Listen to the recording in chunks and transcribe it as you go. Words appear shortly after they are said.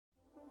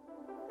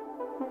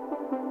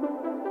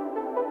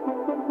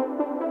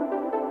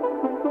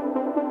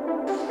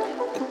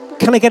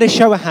Can I get a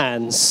show of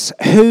hands?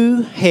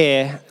 Who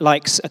here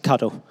likes a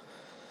cuddle?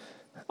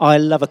 I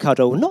love a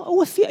cuddle. Not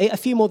a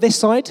few more this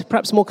side,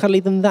 perhaps more cuddly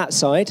than that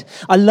side.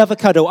 I love a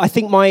cuddle. I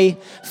think my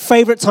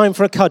favourite time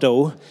for a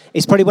cuddle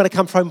is probably when I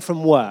come home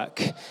from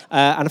work and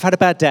I've had a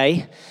bad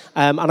day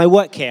and I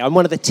work here. I'm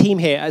one of the team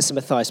here at St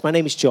Matthias. My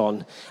name is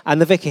John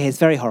and the vicar here is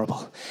very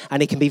horrible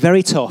and he can be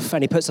very tough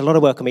and he puts a lot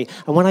of work on me.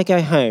 And when I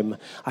go home,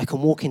 I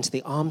can walk into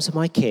the arms of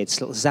my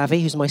kids, little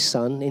Zavi, who's my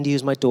son, Indy,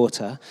 who's my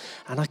daughter,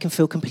 and I can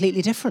feel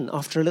completely different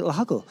after a little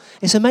huggle.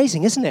 It's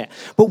amazing, isn't it?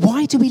 But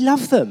why do we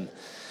love them?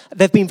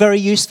 They've been very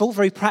useful,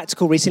 very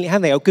practical recently,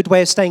 haven't they? A good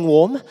way of staying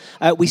warm.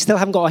 We still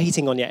haven't got our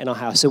heating on yet in our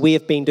house, so we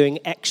have been doing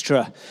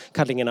extra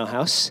cuddling in our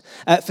house.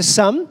 For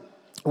some,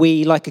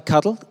 we like a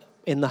cuddle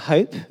in the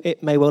hope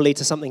it may well lead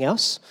to something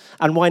else.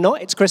 And why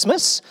not? It's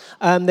Christmas.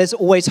 There's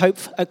always hope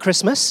at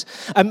Christmas.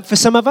 For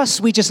some of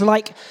us, we just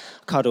like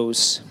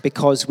cuddles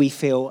because we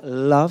feel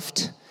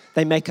loved.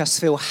 They make us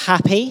feel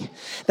happy.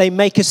 They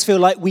make us feel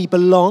like we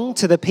belong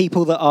to the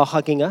people that are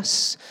hugging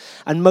us.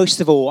 And most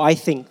of all, I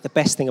think the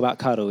best thing about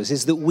cuddles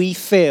is that we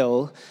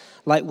feel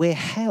like we're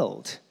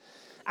held.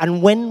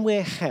 And when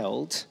we're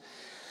held,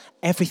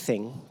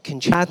 everything can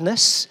change.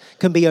 Sadness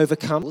can be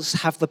overcome,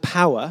 have the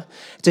power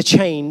to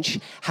change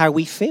how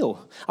we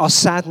feel. Our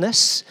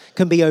sadness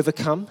can be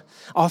overcome.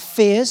 Our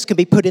fears can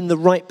be put in the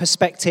right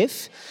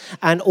perspective.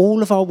 And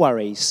all of our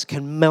worries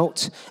can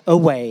melt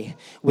away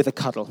with a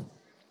cuddle.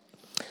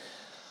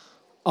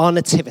 Our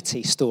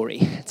nativity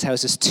story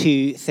tells us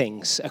two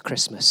things at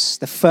Christmas.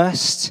 The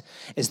first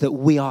is that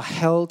we are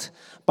held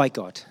by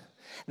God.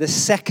 The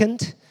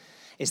second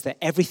is that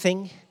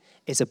everything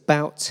is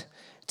about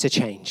to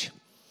change.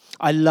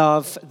 I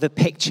love the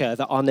picture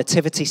that our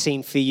nativity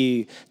scene for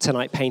you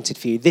tonight painted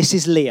for you. This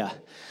is Leah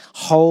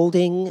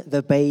holding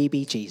the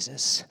baby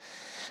Jesus.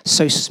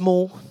 So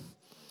small,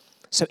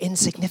 so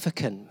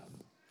insignificant,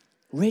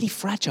 really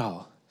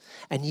fragile.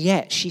 And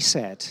yet she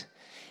said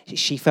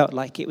she felt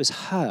like it was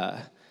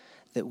her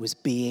that was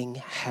being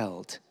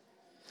held.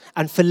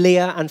 And for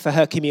Leah and for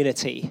her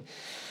community,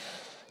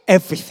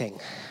 everything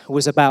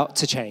was about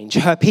to change.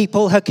 Her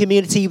people, her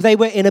community, they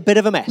were in a bit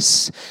of a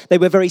mess. They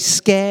were very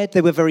scared.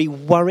 They were very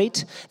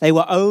worried. They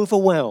were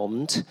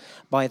overwhelmed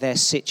by their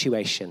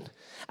situation.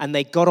 And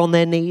they got on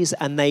their knees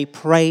and they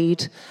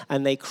prayed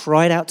and they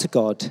cried out to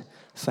God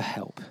for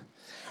help.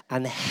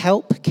 And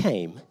help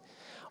came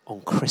on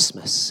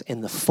Christmas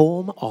in the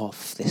form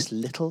of this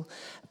little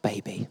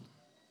baby.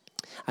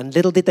 And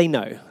little did they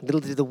know, little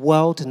did the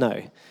world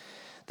know,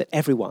 that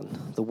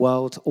everyone, the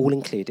world all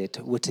included,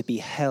 were to be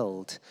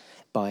held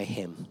by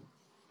him.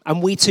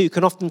 And we too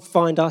can often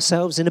find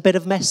ourselves in a bit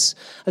of mess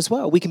as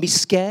well. We can be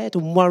scared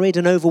and worried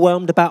and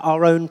overwhelmed about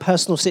our own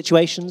personal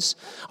situations.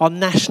 Our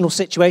national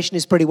situation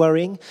is pretty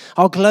worrying.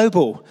 Our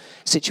global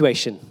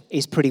situation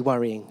is pretty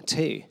worrying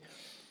too.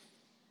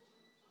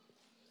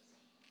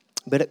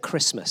 But at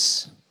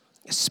Christmas,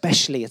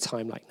 especially a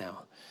time like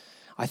now,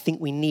 I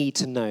think we need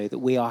to know that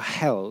we are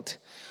held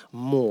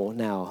more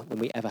now than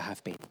we ever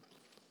have been.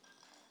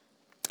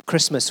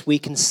 Christmas, we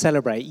can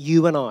celebrate,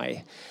 you and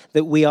I,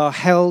 that we are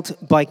held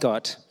by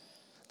God,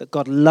 that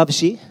God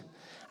loves you,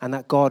 and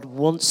that God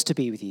wants to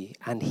be with you,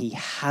 and he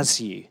has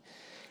you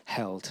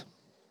held.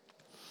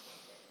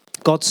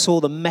 God saw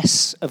the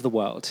mess of the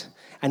world,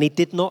 and he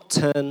did not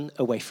turn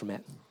away from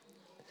it.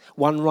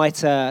 One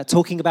writer,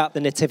 talking about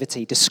the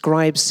Nativity,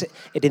 describes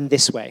it in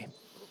this way.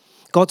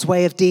 God's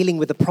way of dealing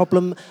with the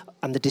problem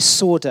and the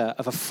disorder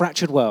of a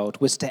fractured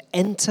world was to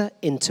enter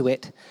into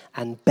it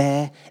and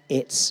bear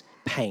its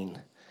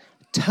pain,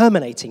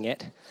 terminating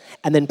it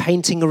and then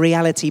painting a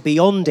reality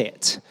beyond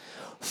it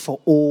for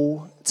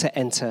all to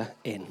enter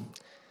in.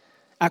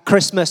 At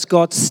Christmas,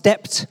 God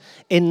stepped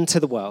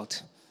into the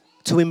world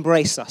to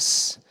embrace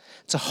us,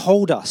 to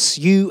hold us,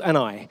 you and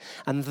I,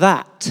 and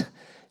that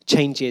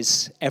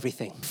changes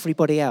everything.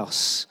 Everybody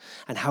else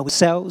and how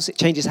ourselves, it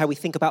changes how we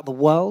think about the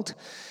world,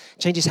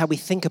 changes how we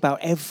think about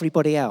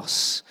everybody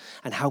else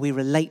and how we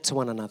relate to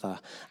one another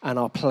and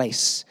our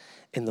place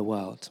in the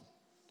world.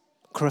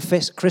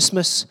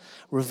 Christmas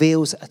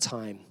reveals a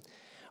time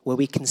where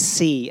we can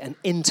see an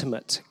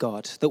intimate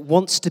God that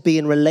wants to be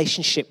in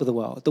relationship with the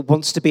world, that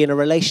wants to be in a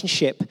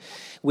relationship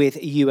with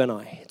you and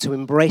I, to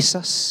embrace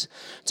us,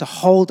 to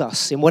hold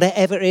us in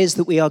whatever it is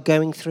that we are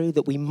going through,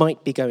 that we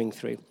might be going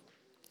through,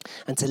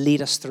 and to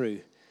lead us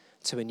through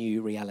to a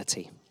new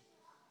reality.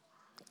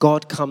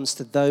 God comes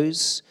to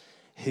those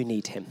who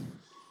need him.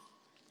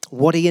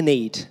 What do you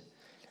need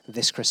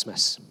this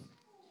Christmas?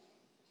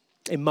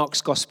 In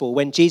Mark's gospel,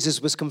 when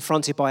Jesus was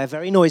confronted by a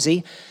very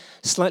noisy,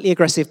 slightly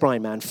aggressive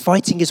blind man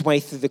fighting his way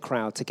through the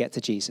crowd to get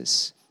to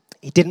Jesus,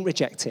 he didn't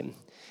reject him.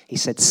 He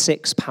said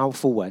 6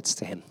 powerful words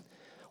to him.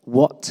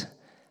 What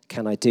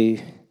can I do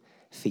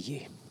for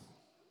you?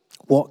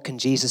 What can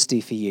Jesus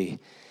do for you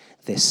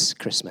this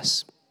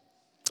Christmas?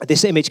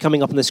 This image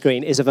coming up on the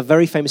screen is of a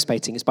very famous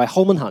painting. It's by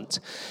Holman Hunt.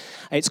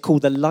 It's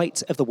called The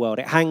Light of the World.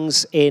 It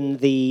hangs in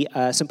the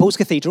St. Paul's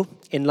Cathedral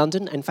in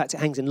London. In fact, it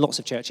hangs in lots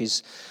of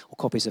churches or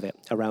copies of it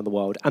around the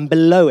world. And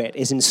below it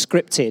is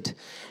inscripted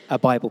a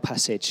Bible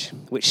passage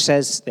which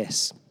says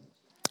this: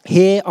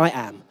 Here I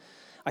am.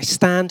 I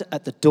stand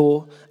at the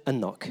door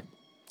and knock.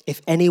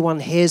 If anyone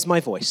hears my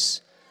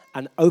voice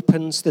and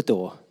opens the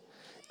door,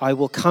 I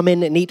will come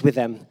in and eat with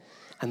them,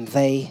 and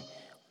they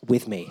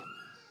with me.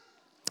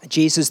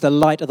 Jesus, the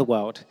light of the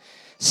world,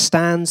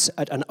 stands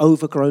at an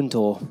overgrown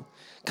door,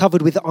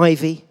 covered with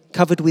ivy,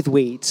 covered with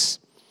weeds.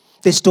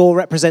 This door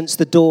represents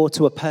the door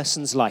to a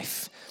person's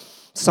life,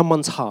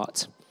 someone's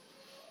heart.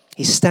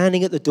 He's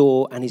standing at the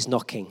door and he's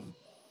knocking,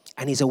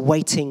 and he's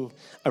awaiting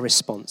a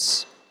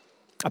response.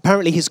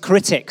 Apparently his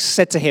critics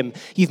said to him,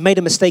 "You've made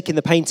a mistake in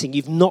the painting.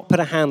 You've not put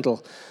a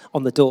handle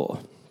on the door."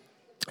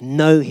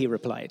 "No," he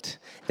replied,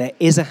 "there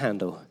is a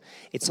handle.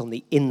 It's on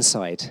the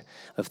inside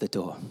of the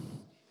door."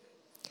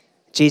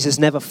 Jesus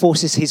never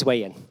forces his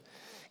way in.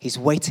 He's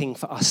waiting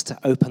for us to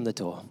open the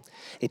door.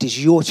 It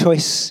is your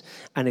choice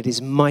and it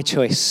is my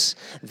choice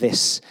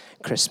this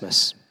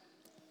Christmas.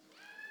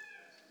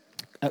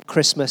 At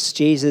Christmas,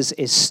 Jesus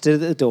is still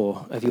at the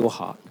door of your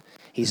heart.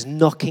 He's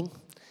knocking.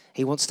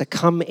 He wants to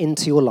come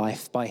into your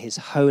life by his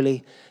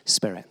Holy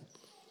Spirit.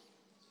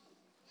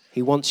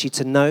 He wants you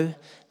to know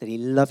that he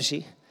loves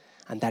you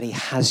and that he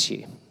has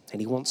you,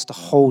 and he wants to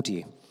hold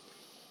you.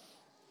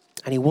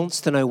 And he wants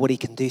to know what he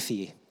can do for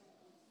you.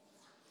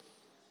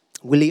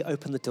 Will you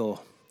open the door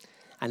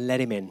and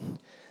let him in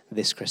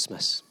this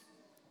Christmas?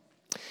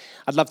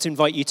 I'd love to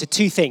invite you to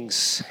two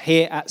things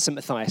here at St.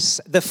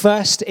 Matthias. The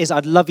first is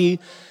I'd love you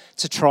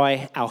to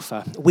try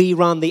Alpha. We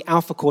run the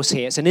Alpha course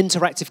here. It's an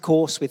interactive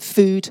course with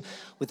food,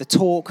 with a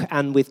talk,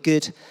 and with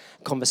good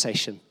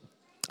conversation.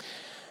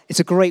 It's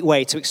a great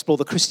way to explore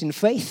the Christian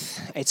faith.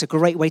 It's a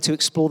great way to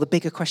explore the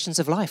bigger questions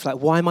of life, like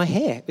why am I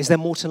here? Is there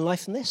more to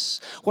life than this?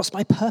 What's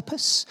my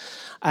purpose?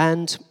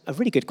 And a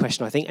really good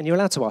question, I think, and you're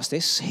allowed to ask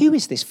this, who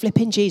is this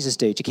flipping Jesus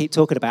dude you keep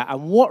talking about,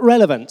 and what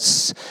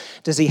relevance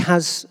does he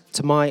has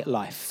to my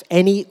life?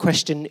 Any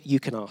question you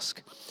can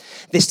ask.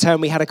 This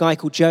term we had a guy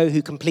called Joe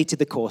who completed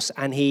the course,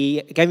 and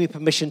he gave me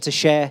permission to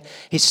share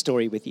his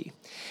story with you.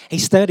 He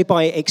started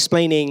by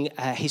explaining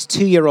his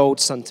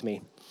 2-year-old son to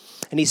me.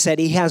 And he said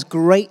he has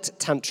great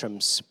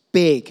tantrums,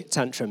 big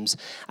tantrums,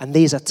 and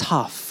these are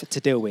tough to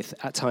deal with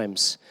at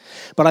times.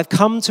 But I've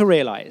come to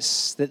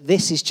realize that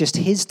this is just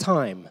his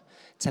time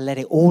to let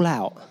it all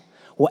out.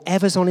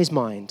 Whatever's on his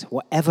mind,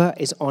 whatever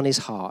is on his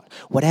heart,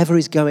 whatever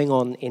is going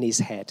on in his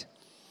head.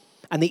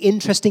 And the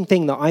interesting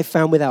thing that I've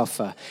found with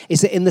Alpha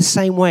is that in the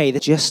same way,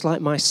 that just like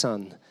my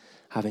son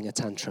having a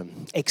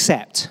tantrum,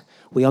 except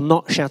we are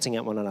not shouting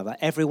at one another.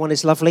 Everyone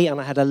is lovely,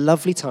 and I had a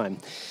lovely time.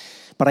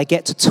 But I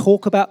get to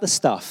talk about the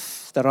stuff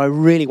that I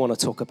really want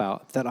to talk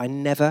about, that I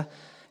never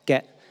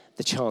get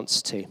the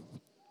chance to.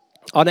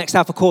 Our next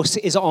Alpha course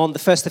is on the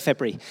 1st of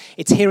February.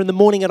 It's here in the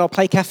morning at our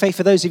Play Cafe,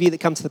 for those of you that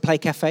come to the Play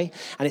Cafe,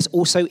 and it's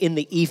also in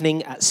the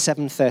evening at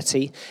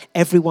 7:30.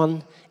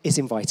 Everyone is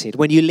invited.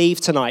 When you leave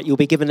tonight, you'll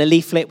be given a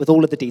leaflet with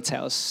all of the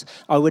details.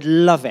 I would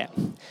love it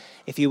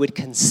if you would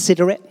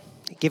consider it,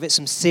 give it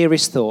some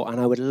serious thought,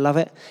 and I would love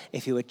it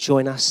if you would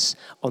join us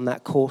on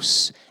that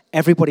course.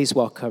 Everybody's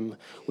welcome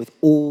with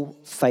all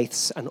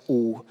faiths and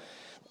all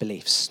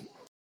beliefs.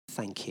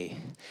 Thank you.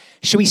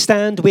 Shall we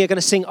stand? We are going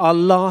to sing our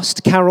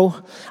last carol,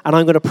 and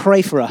I'm going to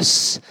pray for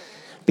us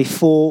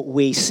before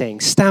we sing.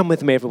 Stand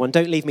with me, everyone.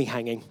 Don't leave me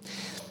hanging.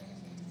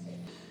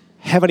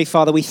 Heavenly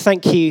Father, we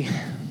thank you.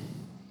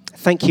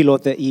 Thank you,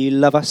 Lord, that you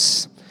love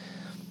us,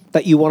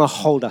 that you want to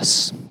hold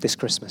us this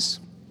Christmas.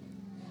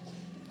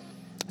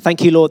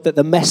 Thank you, Lord, that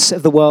the mess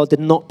of the world did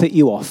not put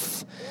you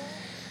off.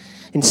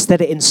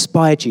 Instead, it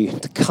inspired you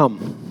to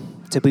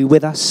come, to be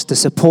with us, to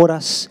support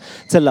us,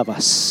 to love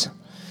us.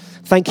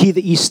 Thank you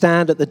that you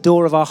stand at the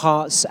door of our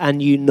hearts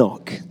and you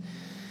knock.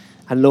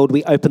 And Lord,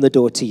 we open the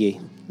door to you.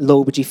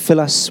 Lord, would you fill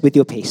us with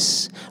your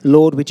peace?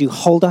 Lord, would you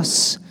hold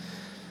us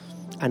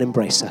and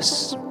embrace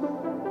us?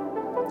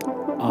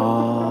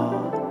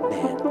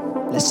 Amen.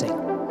 Let's sing.